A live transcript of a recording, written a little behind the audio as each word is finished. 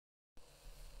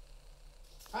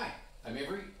I'm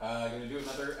Avery. I'm going to do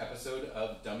another episode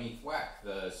of Dummy Thwacc,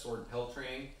 the sword Pell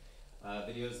training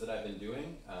videos that I've been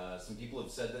doing. Some people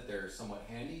have said that they're somewhat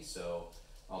handy, so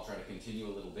I'll try to continue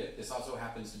a little bit. This also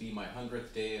happens to be my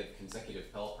 100th day of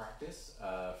consecutive Pell practice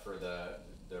for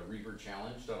the Reaver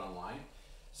Challenge done online.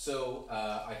 So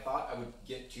I thought I would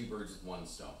get two birds with one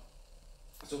stone.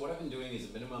 So what I've been doing is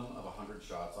a minimum of 100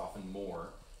 shots, often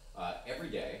more, every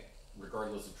day,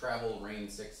 regardless of travel, rain,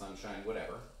 sick, sunshine,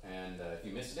 whatever. And if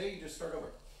you miss a day, you just start over.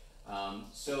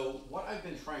 So what I've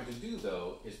been trying to do,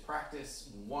 though, is practice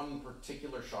one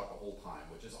particular shot the whole time,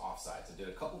 which is offsides. I did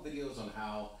a couple videos on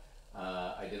how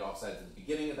I did offsides at the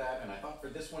beginning of that, and I thought for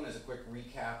this one, as a quick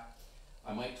recap,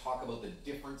 I might talk about the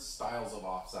different styles of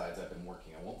offsides I've been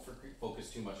working. I won't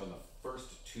focus too much on the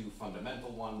first two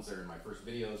fundamental ones that are in my first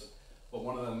videos, but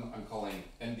one of them I'm calling,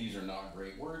 and these are not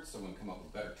great words, so I'm going to come up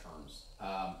with better terms.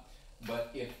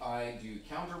 But if I do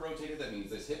counter rotated, that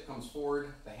means this hip comes forward,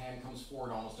 the hand comes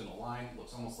forward almost in a line,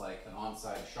 looks almost like an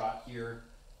onside shot here,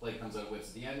 blade comes out whips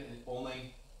at the end, and it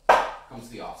only comes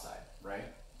to the offside, right?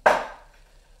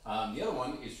 The other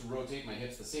one is to rotate my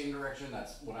hips the same direction.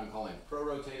 That's what I'm calling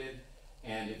pro-rotated.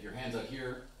 And if your hand's out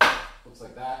here, looks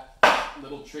like that. A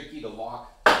little tricky to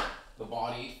lock the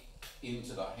body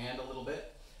into the hand a little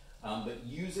bit. But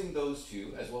using those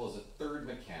two, as well as a third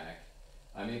mechanic,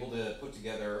 I'm able to put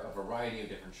together a variety of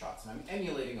different shots. And I'm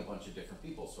emulating a bunch of different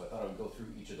people, so I thought I would go through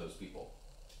each of those people.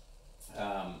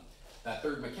 That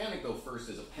third mechanic, though, first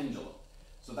is a pendulum.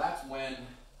 So that's when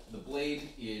the blade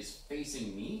is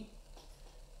facing me,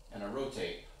 and I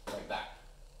rotate like that.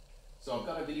 So I've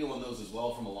got a video on those as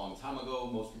well from a long time ago.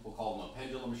 Most people call them a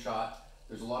pendulum shot.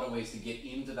 There's a lot of ways to get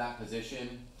into that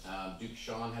position. Duke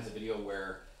Sean has a video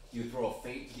where you throw a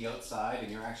feint to the outside and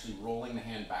you're actually rolling the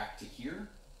hand back to here.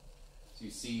 So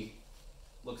you see,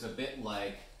 looks a bit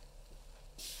like,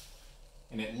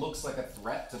 and it looks like a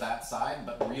threat to that side,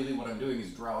 but really what I'm doing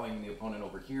is drawing the opponent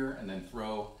over here and then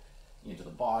throw into the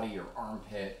body or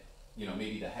armpit, you know,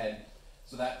 maybe the head.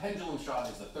 So that pendulum shot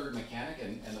is the third mechanic,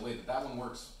 and the way that that one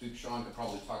works, Duke Sean could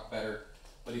probably talk better.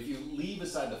 But if you leave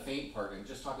aside the feint part and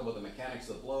just talk about the mechanics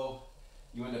of the blow,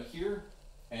 you end up here,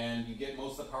 and you get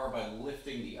most of the power by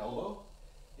lifting the elbow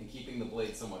and keeping the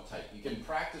blade somewhat tight. You can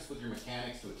practice with your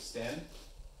mechanics to extend.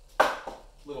 A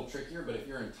little trickier, but if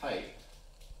you're in tight,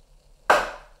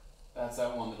 that's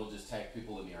that one that'll just tag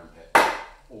people in the armpit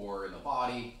or in the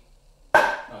body.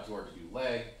 Not too hard to do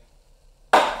leg,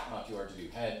 not too hard to do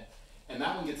head. And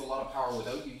that one gets a lot of power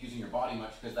without you using your body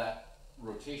much, because that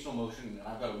rotational motion, and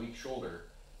I've got a weak shoulder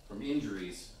from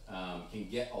injuries, can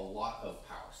get a lot of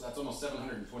power. So that's almost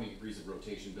 720 degrees of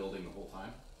rotation building the whole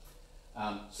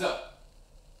time. So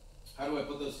how do I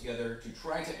put those together to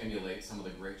try to emulate some of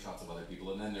the great shots of other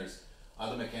people? And then there's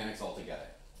other mechanics altogether.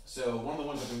 So one of the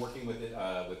ones I've been working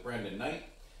with Brandon Knight,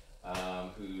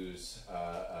 who's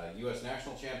a U.S.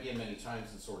 national champion many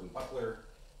times in sword and buckler,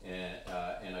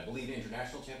 and I believe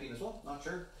international champion as well, not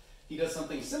sure. He does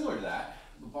something similar to that,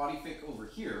 the body fick over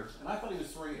here, and I thought he was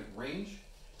throwing it at range.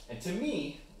 And to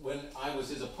me, when I was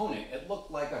his opponent, it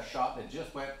looked like a shot that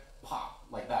just went pop,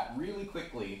 like that, really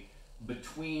quickly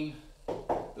between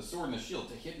the sword and the shield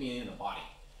to hit me in the body.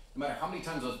 No matter how many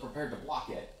times I was prepared to block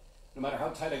it, no matter how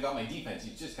tight I got my defense,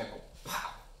 you just kept going pow,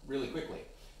 really quickly.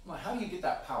 I'm like, how do you get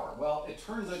that power? Well, it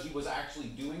turns out he was actually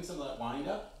doing some of that wind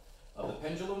up of the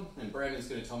pendulum, and Brandon's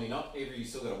going to tell me, no, Avery, you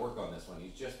still got to work on this one.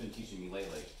 He's just been teaching me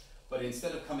lately. But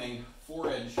instead of coming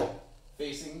foredge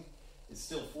facing, it's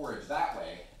still foredge that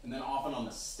way, and then often on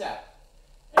the step.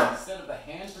 And instead of the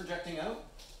hand projecting out,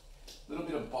 a little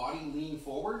bit of body lean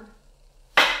forward,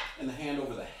 and the hand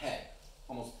over the head,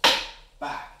 almost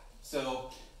back.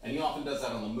 So, and he often does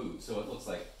that on the move, so it looks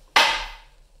like,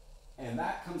 and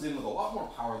that comes in with a lot more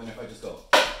power than if I just go,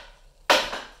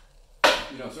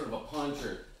 you know, sort of a punch,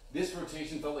 or this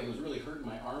rotation felt like it was really hurting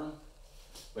my arm,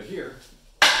 but here,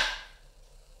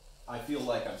 I feel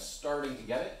like I'm starting to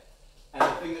get it. And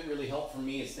the thing that really helped for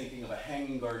me is thinking of a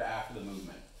hanging guard after the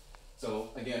movement. So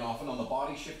again, often on the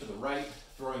body, shift to the right,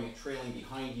 throwing it trailing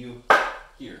behind you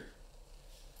here.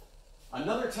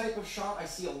 Another type of shot I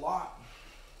see a lot,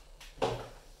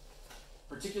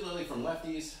 particularly from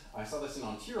lefties, I saw this in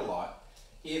on tier a lot.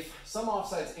 If some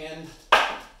offsides end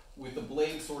with the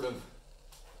blade sort of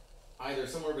either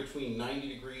somewhere between 90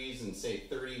 degrees and say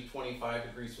 30, 25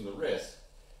 degrees from the wrist,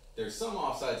 there's some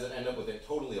offsides that end up with it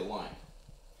totally aligned.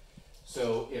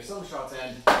 So if some shots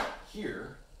end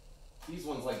here, these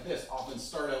ones like this often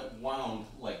start out wound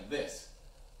like this.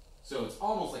 So it's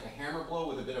almost like a hammer blow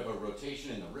with a bit of a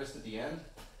rotation in the wrist at the end.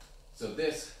 So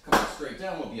this coming straight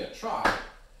down will be a chop,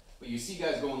 but you see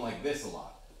guys going like this a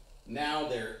lot. Now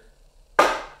they're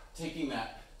taking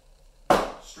that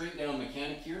straight down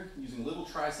mechanic here, using little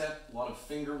tricep, a lot of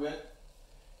finger width.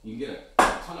 You can get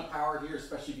a ton of power here,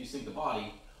 especially if you sink the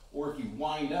body, or if you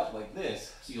wind up like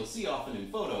this. So you'll see often in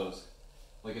photos,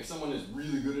 like if someone is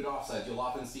really good at offside, you'll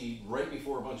often see right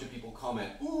before a bunch of people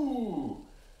comment, ooh,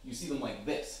 you see them like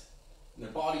this. And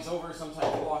their body's over,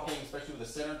 sometimes blocking, especially with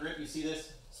a center grip, you see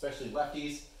this, especially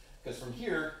lefties, because from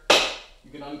here, you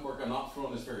can uncork. I'm not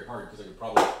throwing this very hard because I could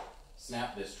probably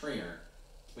snap this trainer,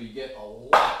 but you get a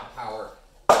lot of power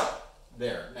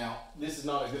there. Now, this is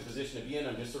not a good position to be in.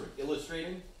 I'm just sort of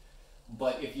illustrating,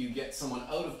 but if you get someone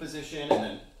out of position and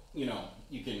then, you know,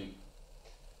 you can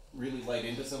really light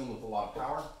into someone with a lot of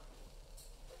power.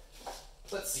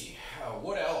 Let's see,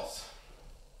 what else?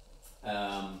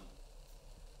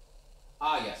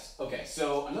 Yes, okay,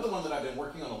 so another one that I've been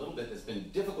working on a little bit that's been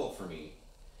difficult for me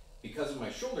because of my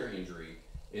shoulder injury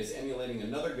is emulating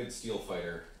another good steel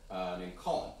fighter named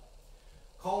Colin.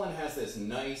 Colin has this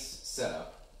nice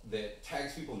setup that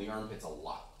tags people in the armpits a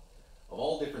lot, of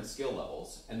all different skill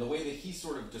levels, and the way that he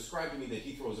sort of described to me that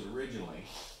he throws it originally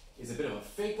is a bit of a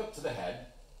fake up to the head,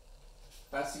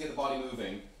 that's to get the body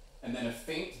moving, and then a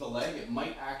feint to the leg. It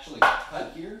might actually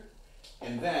cut here,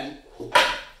 and then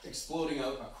exploding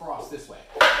out across this way.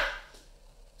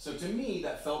 So to me,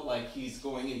 that felt like he's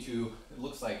going into, it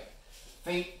looks like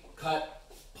feint, cut,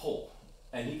 pull.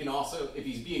 And he can also, if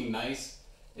he's being nice,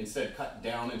 instead cut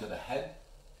down into the head.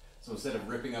 So instead of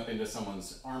ripping up into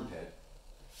someone's armpit.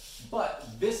 But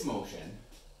this motion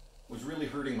was really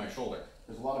hurting my shoulder.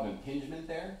 There's a lot of impingement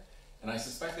there. And I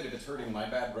suspect that if it's hurting my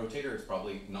bad rotator, it's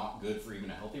probably not good for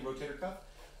even a healthy rotator cuff.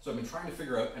 So I've been trying to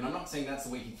figure out, and I'm not saying that's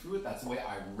the way he threw it, that's the way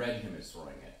I read him as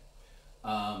throwing it.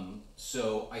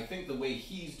 So I think the way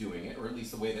he's doing it, or at least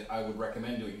the way that I would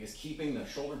recommend doing it, is keeping the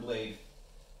shoulder blade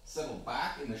settled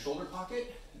back in the shoulder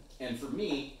pocket. And for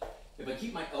me, if I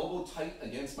keep my elbow tight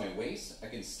against my waist, I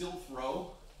can still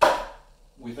throw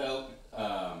without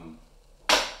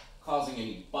causing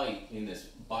any bite in this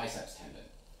biceps tendon.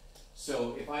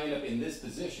 So if I end up in this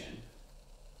position,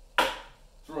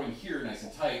 throwing here nice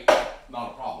and tight,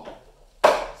 not a problem,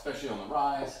 especially on the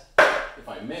rise. If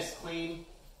I miss clean,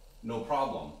 no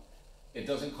problem. It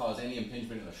doesn't cause any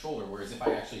impingement in the shoulder, whereas if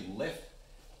I actually lift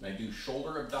and I do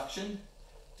shoulder abduction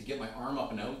to get my arm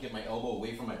up and out, get my elbow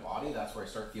away from my body, that's where I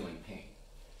start feeling pain.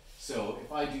 So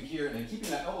if I do here, and then keeping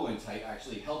that elbow in tight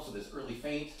actually helps with this early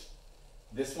feint.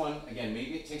 This one, again,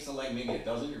 maybe it takes the leg, maybe it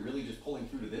doesn't. You're really just pulling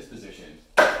through to this position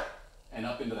and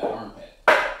up into that armpit.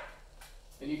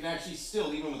 And you can actually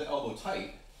still, even with the elbow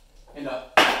tight, end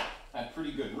up at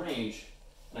pretty good range,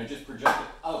 and I just project it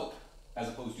out as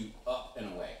opposed to up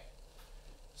and away.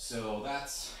 So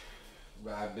that's,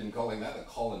 I've been calling that the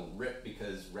Colin rip,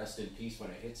 because rest in peace when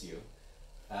it hits you.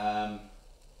 Trying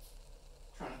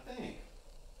to think.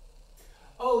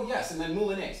 Oh yes, and then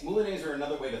moulinets. Moulinets are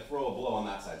another way to throw a blow on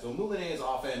that side. So moulinet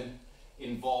often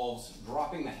involves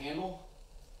dropping the handle,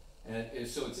 and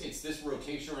so it's this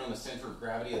rotation around the center of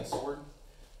gravity of the sword.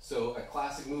 So a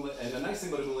classic moulinet, and the nice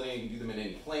thing about a moulinet, you can do them in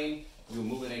any plane. You do a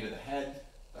moulinet to the head.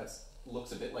 That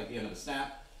looks a bit like the end of a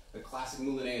snap. The classic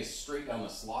moulinet is straight down the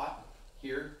slot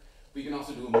here, but you can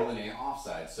also do a moulinet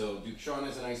offside. So Duke Sean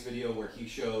has a nice video where he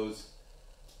shows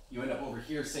you end up over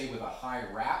here, say with a high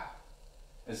wrap.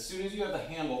 As soon as you have the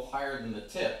handle higher than the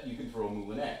tip, you can throw a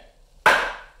moulinet.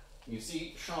 You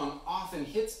see, Sean often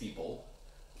hits people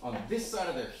on this side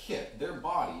of their hip, their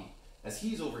body, as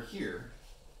he's over here,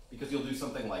 because he'll do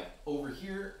something like over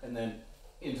here and then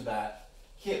into that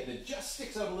hip that just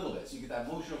sticks out a little bit. So you get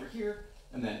that motion over here,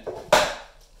 and then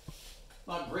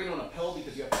not great on a Pell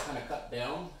because you have to kind of cut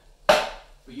down, but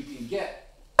you can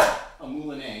get a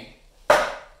moulinet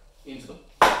into the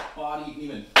body. You can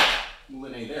even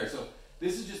moulinet there. So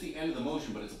this is just the end of the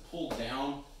motion, but it's a pull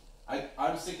down.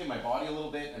 I'm sinking my body a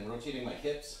little bit and rotating my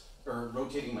hips, or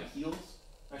rotating my heels,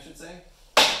 I should say,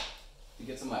 to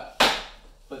get some of that.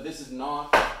 But this is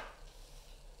not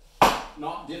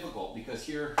difficult, because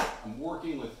here I'm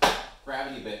working with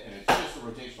gravity a bit, and it's just a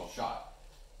rotational shot.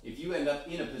 If you end up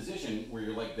in a position where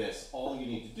you're like this, all you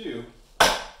need to do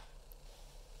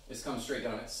is come straight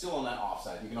down. It's still on that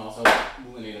offside. You can also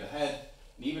moulinet to the head,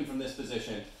 and even from this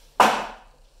position,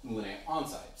 moulinet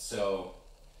onside. So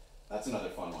that's another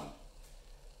fun one.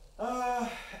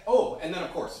 Oh, and then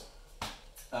of course,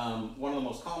 one of the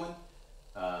most common,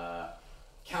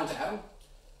 Count to Adam,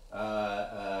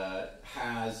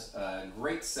 has a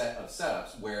great set of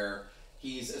setups where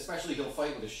he'll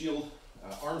fight with a shield,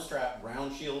 arm strap,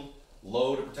 round shield,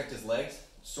 low to protect his legs,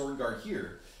 sword guard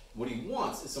here. What he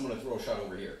wants is someone to throw a shot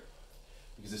over here,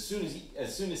 because as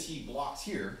soon as he blocks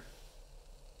here,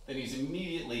 then he's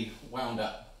immediately wound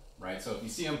up, right? So if you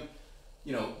see him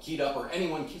you know, keyed up, or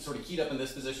anyone sort of keyed up in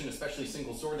this position, especially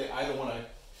single sword, they either want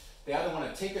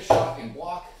to take a shot and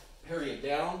block, parry it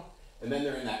down, and then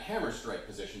they're in that hammer strike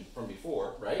position from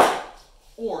before, right?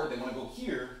 Or they want to go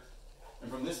here,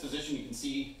 and from this position you can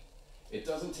see it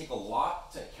doesn't take a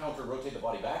lot to counter rotate the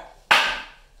body back.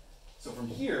 So from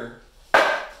here,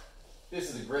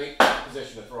 this is a great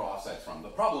position to throw offsides from. The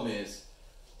problem is,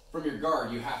 from your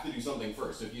guard, you have to do something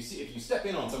first. So if you step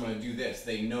in on someone and do this,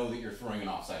 they know that you're throwing an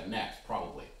offside next,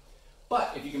 probably.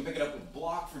 But if you can pick it up with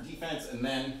block for defense and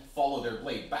then follow their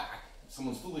blade back, if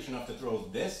someone's foolish enough to throw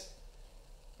this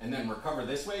and then recover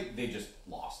this way, they just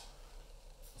lost.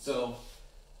 So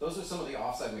those are some of the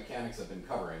offside mechanics I've been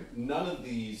covering.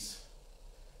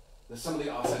 Some of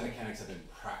the offside mechanics I've been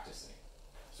practicing.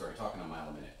 Sorry, talking a mile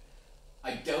a minute.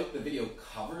 I doubt the video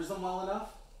covers them well enough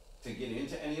to get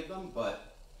into any of them,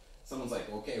 but someone's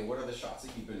like, okay, what are the shots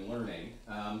that you've been learning?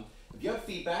 If you have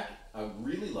feedback, I would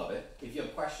really love it. If you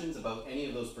have questions about any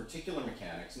of those particular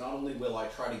mechanics, not only will I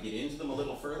try to get into them a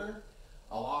little further,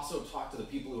 I'll also talk to the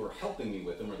people who are helping me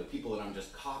with them, or the people that I'm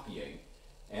just copying,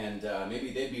 and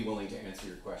maybe they'd be willing to answer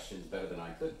your questions better than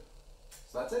I could.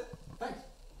 So that's it. Thanks.